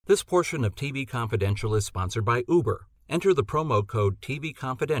This portion of TV Confidential is sponsored by Uber. Enter the promo code TV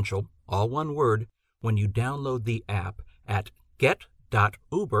Confidential, all one word, when you download the app at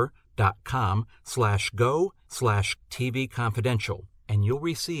get.uber.com/go/TV Confidential, and you'll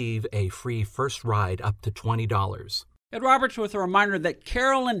receive a free first ride up to $20. Ed Roberts with a reminder that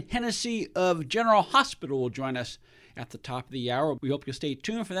Carolyn Hennessy of General Hospital will join us at the top of the hour. We hope you'll stay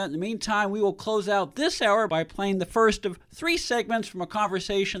tuned for that. In the meantime, we will close out this hour by playing the first of 3 segments from a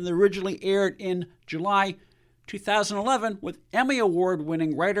conversation that originally aired in July 2011 with Emmy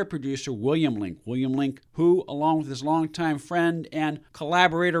Award-winning writer-producer William Link. William Link, who, along with his longtime friend and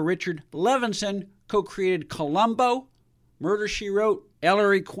collaborator Richard Levinson, co-created Columbo, Murder, She Wrote,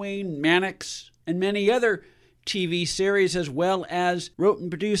 Ellery Queen, Mannix, and many other TV series, as well as wrote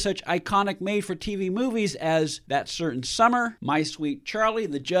and produced such iconic made-for-TV movies as That Certain Summer, My Sweet Charlie,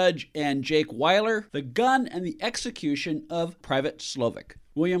 The Judge and Jake Weiler, The Gun, and The Execution of Private Slovik.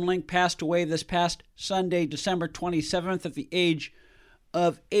 William Link passed away this past Sunday, December 27th, at the age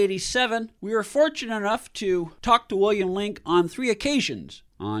of 87. We were fortunate enough to talk to William Link on 3 occasions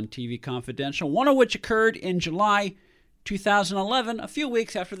on TV Confidential, one of which occurred in July 2011, a few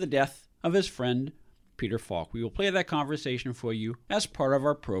weeks after the death of his friend Peter Falk. We will play that conversation for you as part of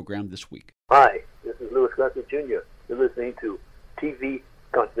our program this week. Hi, this is Louis Gossett Jr. You're listening to TV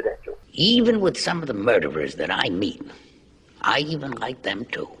Confidential. Even with some of the murderers that I meet, I even like them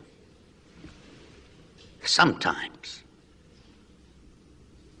too. Sometimes.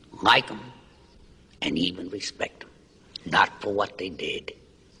 Like them and even respect them. Not for what they did.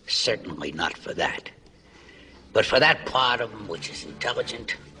 Certainly not for that. But for that part of them which is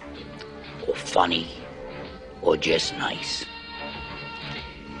intelligent or funny or just nice.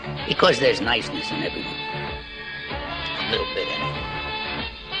 Because there's niceness in everyone. A little bit anyway.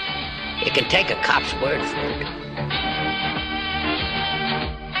 You can take a cop's word for it.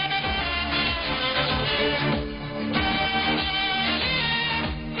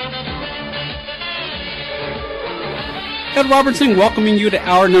 Ed Robertson welcoming you to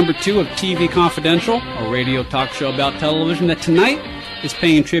hour number 2 of TV Confidential, a radio talk show about television that tonight is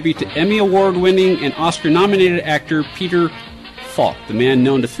paying tribute to Emmy Award-winning and Oscar-nominated actor Peter Falk, the man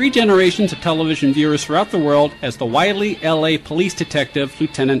known to 3 generations of television viewers throughout the world as the wily L.A. police detective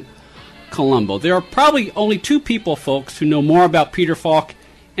Lieutenant Columbo. There are probably only 2 people, folks, who know more about Peter Falk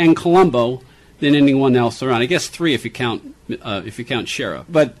and Columbo than anyone else around. I guess 3 if you count Shara.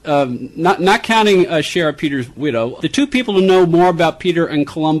 But not counting Shara, Peter's widow. The 2 people who know more about Peter and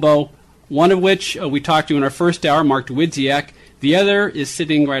Columbo, one of which we talked to in our first hour, Mark Dawidziak. The other is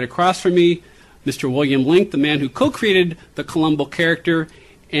sitting right across from me, Mr. William Link, the man who co-created the Columbo character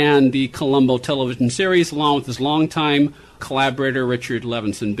and the Columbo television series, along with his longtime collaborator, Richard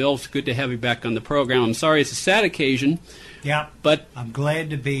Levinson. Bill, it's good to have you back on the program. I'm sorry it's a sad occasion. Yeah, but I'm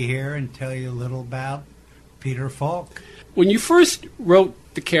glad to be here and tell you a little about Peter Falk. When you first wrote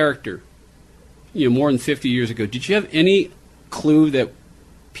the character, more than 50 years ago, did you have any clue that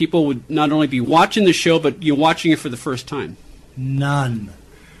people would not only be watching the show, but you're watching it for the first time? None.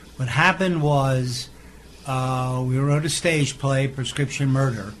 What happened was we wrote a stage play, Prescription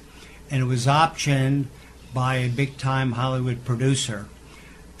Murder, and it was optioned by a big-time Hollywood producer.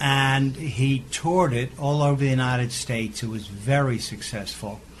 And he toured it all over the United States. It was very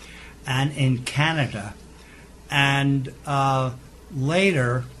successful. And in Canada. And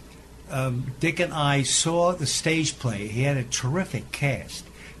later, Dick and I saw the stage play. He had a terrific cast.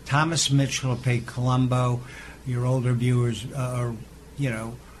 Thomas Mitchell played Columbo. Your older viewers,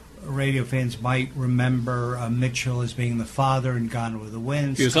 radio fans might remember Mitchell as being the father in Gone with the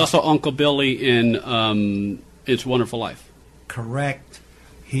Wind. He was also Uncle Billy in It's a Wonderful Life. Correct.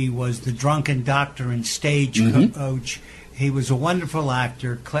 He was the drunken doctor in Stagecoach. He was a wonderful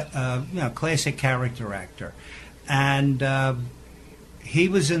actor, classic character actor. And he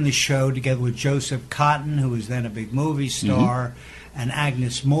was in the show together with Joseph Cotton, who was then a big movie star, and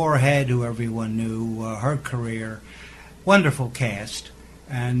Agnes Moorehead, who everyone knew, her career. Wonderful cast.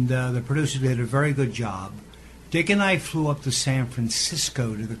 And the producer did a very good job. Dick and I flew up to San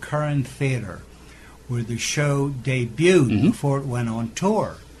Francisco to the Curran Theater, where the show debuted before it went on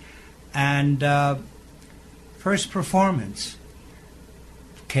tour. And first performance,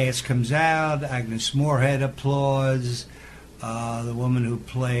 cast comes out, Agnes Moorehead applauds, the woman who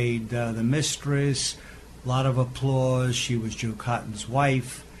played the mistress, a lot of applause. She was Joe Cotton's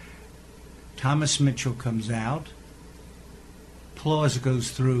wife. Thomas Mitchell comes out. Applause goes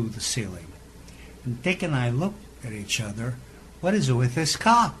through the ceiling. And Dick and I looked at each other. What is it with this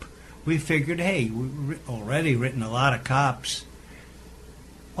cop? We figured, hey, we've already written a lot of cops.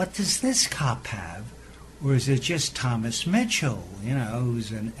 What does this cop have? or is it just Thomas Mitchell,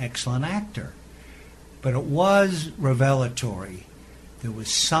 who's an excellent actor? But it was revelatory. There was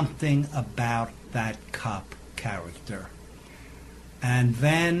something about that cop character. And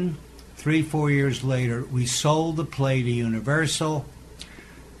then, 3-4 years later, we sold the play to Universal,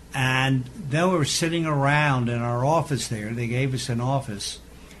 and then we were sitting around in our office there. They gave us an office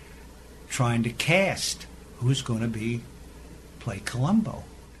trying to cast who's going to play Columbo.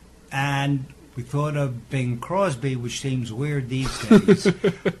 And we thought of Bing Crosby, which seems weird these days.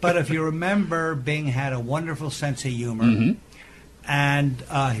 But if you remember, Bing had a wonderful sense of humor, and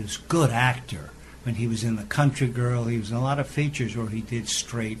he was a good actor. When he was in The Country Girl, he was in a lot of features where he did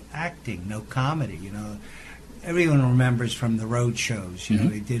straight acting, no comedy. Everyone remembers from the road shows,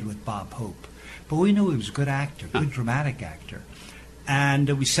 they did with Bob Hope. But we knew he was a good actor, good dramatic actor. And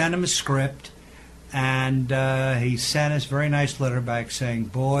we sent him a script, and he sent us a very nice letter back saying,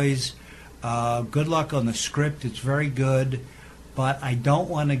 boys, good luck on the script. It's very good, but I don't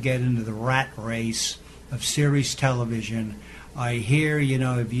want to get into the rat race of series television. I hear,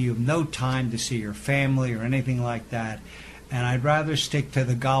 if you have no time to see your family or anything like that, and I'd rather stick to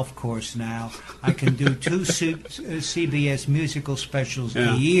the golf course now. I can do 2 CBS musical specials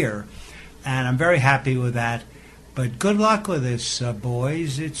a year, and I'm very happy with that. But good luck with this,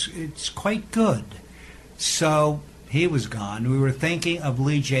 boys. It's quite good. So he was gone. We were thinking of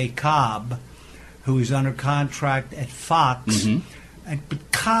Lee J. Cobb, who was under contract at Fox.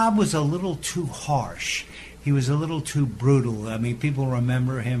 But Cobb was a little too harsh. He was a little too brutal. I mean, people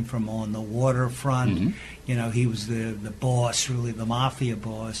remember him from On the Waterfront. He was the boss, really, the mafia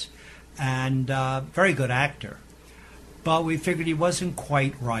boss, and very good actor. But we figured he wasn't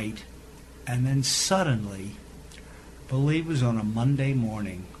quite right. And then suddenly, I believe it was on a Monday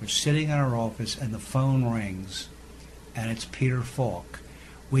morning, we're sitting in our office and the phone rings, and it's Peter Falk.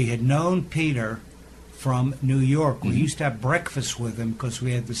 We had known Peter from New York. We used to have breakfast with him because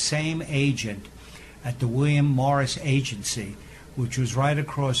we had the same agent at the William Morris Agency, which was right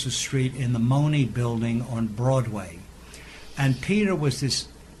across the street in the Money Building on Broadway. And Peter was this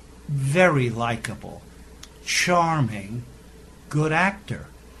very likable, charming, good actor.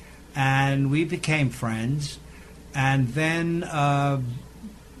 And we became friends. And then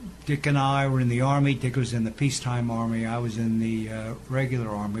Dick and I were in the Army. Dick was in the peacetime Army. I was in the regular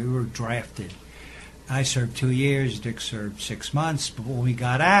Army. We were drafted. I served 2 years. Dick served 6 months. But when we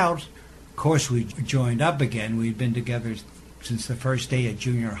got out, of course, we joined up again. We'd been together since the first day at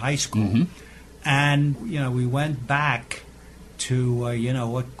junior high school. And, we went back to,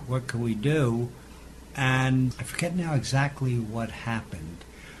 what can we do? And I forget now exactly what happened.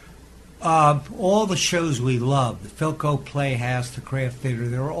 All the shows we loved, the Philco Playhouse, the Kraft Theater,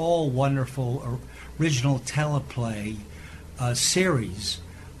 they were all wonderful original teleplay series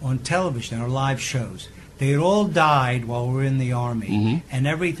on television, or live shows. They had all died while we were in the Army, and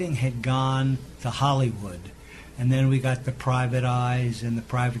everything had gone to Hollywood. And then we got the Private Eyes and the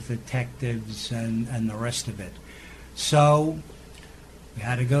Private Detectives and the rest of it. So we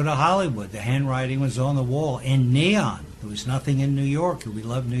had to go to Hollywood. The handwriting was on the wall in neon. There was nothing in New York. We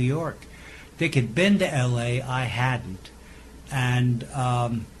loved New York. Dick had been to L.A. I hadn't. And,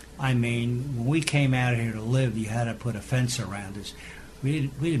 when we came out here to live, you had to put a fence around us. We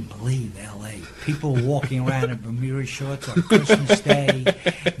didn't believe L.A. People were walking around in Bermuda shorts on Christmas Day,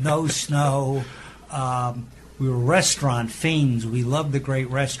 no snow. We were restaurant fiends. We loved the great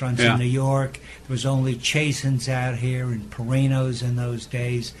restaurants in New York. There was only Chasen's out here and Perino's in those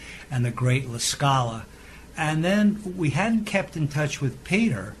days, and the great La Scala. And then we hadn't kept in touch with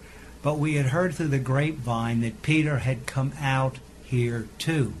Peter, but we had heard through the grapevine that Peter had come out here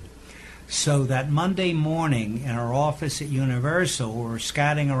too. So that Monday morning in our office at Universal, we were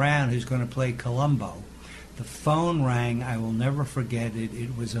scouting around who's going to play Columbo. The phone rang. I will never forget it.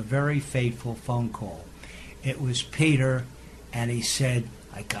 It was a very fateful phone call. It was Peter, and he said,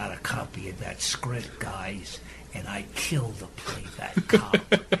 I got a copy of that script, guys, and I killed to play that cop.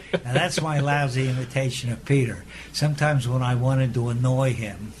 Now, that's my lousy imitation of Peter. Sometimes when I wanted to annoy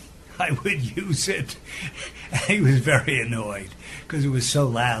him, I would use it. And he was very annoyed because it was so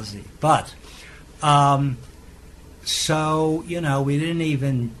lousy. But, we didn't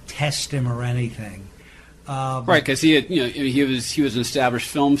even test him or anything. Right, because he had, he was an established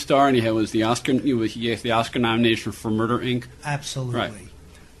film star, and he had the Oscar nomination for Murder Inc. Absolutely. Right.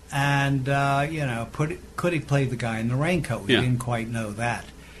 And could he play the guy in the raincoat? We didn't quite know that.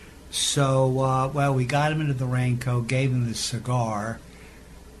 So, we got him into the raincoat, gave him the cigar,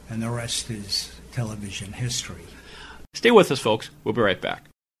 and the rest is television history. Stay with us, folks. We'll be right back.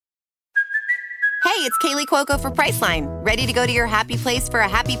 Hey, it's Kaylee Cuoco for Priceline. Ready to go to your happy place for a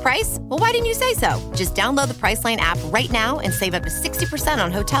happy price? Well, why didn't you say so? Just download the Priceline app right now and save up to 60%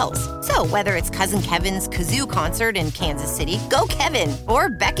 on hotels. So whether it's Cousin Kevin's Kazoo Concert in Kansas City, go Kevin, or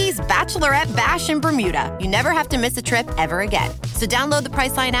Becky's Bachelorette Bash in Bermuda, you never have to miss a trip ever again. So download the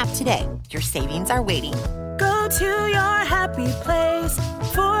Priceline app today. Your savings are waiting. Go to your happy place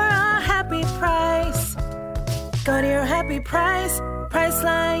for a happy price. Go to your happy price,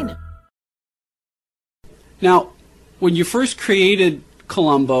 Priceline. Now, when you first created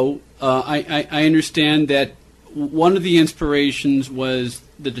Columbo, I understand that one of the inspirations was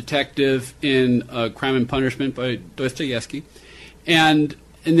the detective in Crime and Punishment by Dostoevsky, and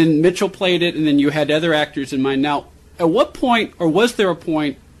then Mitchell played it, and then you had other actors in mind. Now, at what point, or was there a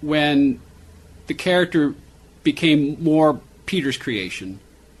point when the character became more Peter's creation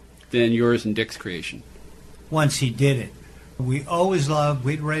than yours and Dick's creation? Once he did it. We always loved,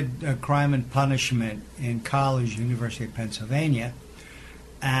 we'd read Crime and Punishment in college, University of Pennsylvania,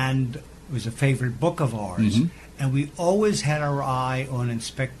 and it was a favorite book of ours. Mm-hmm. And we always had our eye on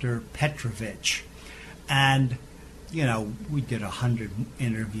Inspector Petrovich. And, you know, we did 100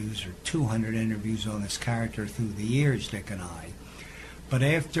 interviews or 200 interviews on this character through the years, Dick and I. But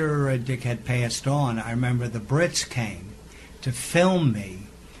after Dick had passed on, I remember the Brits came to film me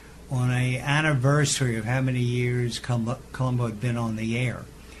on an anniversary of how many years Columbo had been on the air.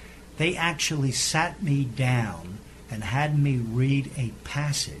 They actually sat me down and had me read a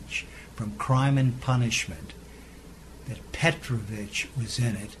passage from Crime and Punishment that Petrovich was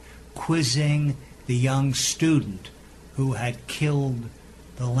in it, quizzing the young student who had killed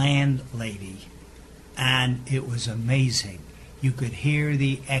the landlady. And it was amazing. You could hear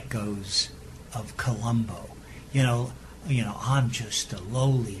the echoes of Columbo. You know, I'm just a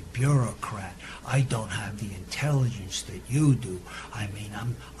lowly bureaucrat. I don't have the intelligence that you do. I mean,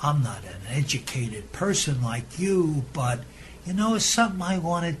 I'm not an educated person like you, but, you know, it's something I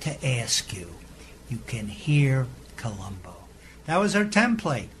wanted to ask you. You can hear Columbo. That was our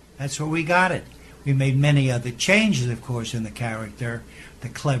template. That's where we got it. We made many other changes, of course, in the character, the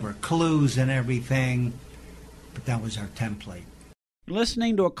clever clues and everything, but that was our template. You're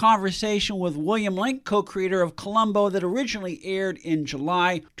listening to a conversation with William Link, co-creator of Columbo, that originally aired in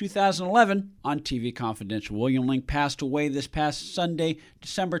July 2011 on TV Confidential. William Link passed away this past Sunday,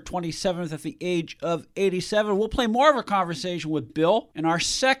 December 27th, at the age of 87. We'll play more of a conversation with Bill in our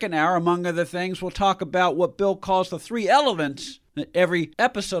second hour. Among other things, we'll talk about what Bill calls the three elements that every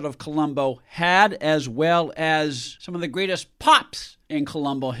episode of Columbo had, as well as some of the greatest pops in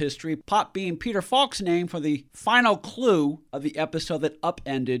Columbo history. Pop being Peter Falk's name for the final clue of the episode that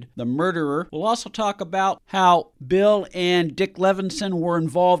upended the murderer. We'll also talk about how Bill and Dick Levinson were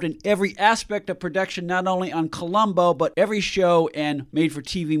involved in every aspect of production, not only on Columbo, but every show and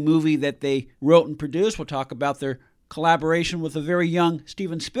made-for-TV movie that they wrote and produced. We'll talk about their collaboration with the very young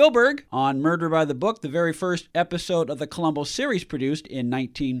Steven Spielberg on Murder by the Book, the very first episode of the Columbo series produced in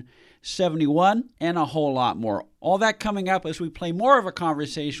 1971, and a whole lot more. All that coming up as we play more of a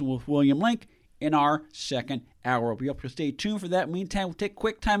conversation with William Link in our second hour. We hope you'll stay tuned for that. Meantime, we'll take a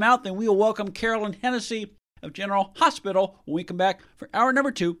quick time out, then we will welcome Carolyn Hennessy of General Hospital when we come back for hour number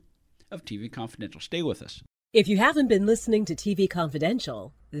 2 of TV Confidential. Stay with us. If you haven't been listening to TV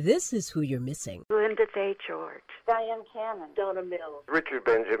Confidential, this is who you're missing. Linda Day George, Diane Cannon, Donna Mills, Richard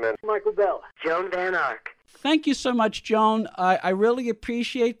Benjamin, Michael Bell, Joan Van Ark. Thank you so much, Joan. I really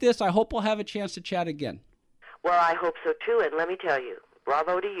appreciate this. I hope we'll have a chance to chat again. Well, I hope so too, and let me tell you,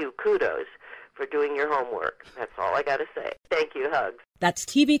 bravo to you, kudos for doing your homework. That's all I got to say. Thank you, hugs. That's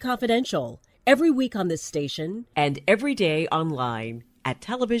TV Confidential, every week on this station and every day online at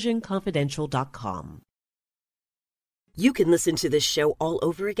televisionconfidential.com. You can listen to this show all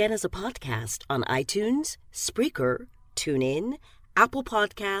over again as a podcast on iTunes, Spreaker, TuneIn, Apple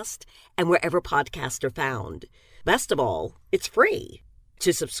Podcast, and wherever podcasts are found. Best of all, it's free.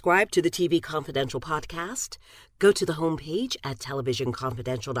 To subscribe to the TV Confidential podcast, go to the homepage at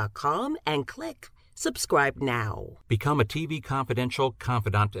televisionconfidential.com and click Subscribe Now. Become a TV Confidential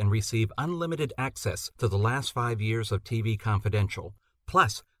confidant and receive unlimited access to the last 5 years of TV Confidential,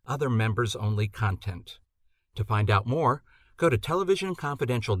 plus other members-only content. To find out more, go to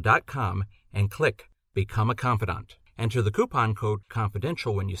televisionconfidential.com and click Become a Confidant. Enter the coupon code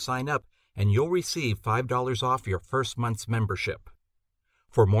CONFIDENTIAL when you sign up, and you'll receive $5 off your first month's membership.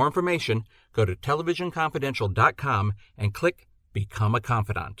 For more information, go to televisionconfidential.com and click Become a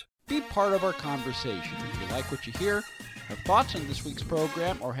Confidant. Be part of our conversation. If you like what you hear, have thoughts on this week's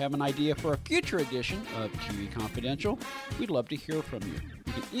program, or have an idea for a future edition of TV Confidential, we'd love to hear from you.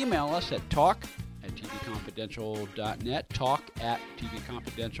 You can email us at talk@tvconfidential.net,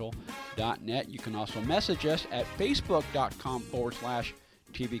 talk@tvconfidential.net. tvconfidential.net. You can also message us at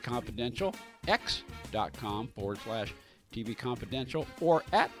facebook.com/TV Confidential, x.com/TV Confidential, or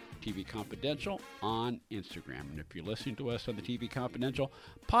at TV Confidential on Instagram. And if you're listening to us on the TV Confidential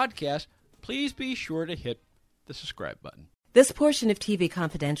podcast, please be sure to hit the subscribe button. This portion of TV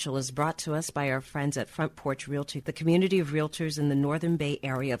Confidential is brought to us by our friends at Front Porch Realty, the community of realtors in the Northern Bay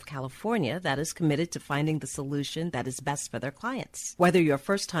Area of California that is committed to finding the solution that is best for their clients. Whether you're a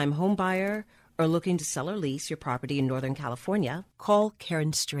first-time home buyer or looking to sell or lease your property in Northern California, call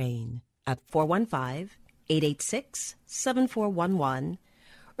Karen Strain at 415-886-7411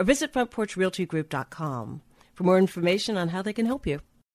 or visit frontporchrealtygroup.com for more information on how they can help you.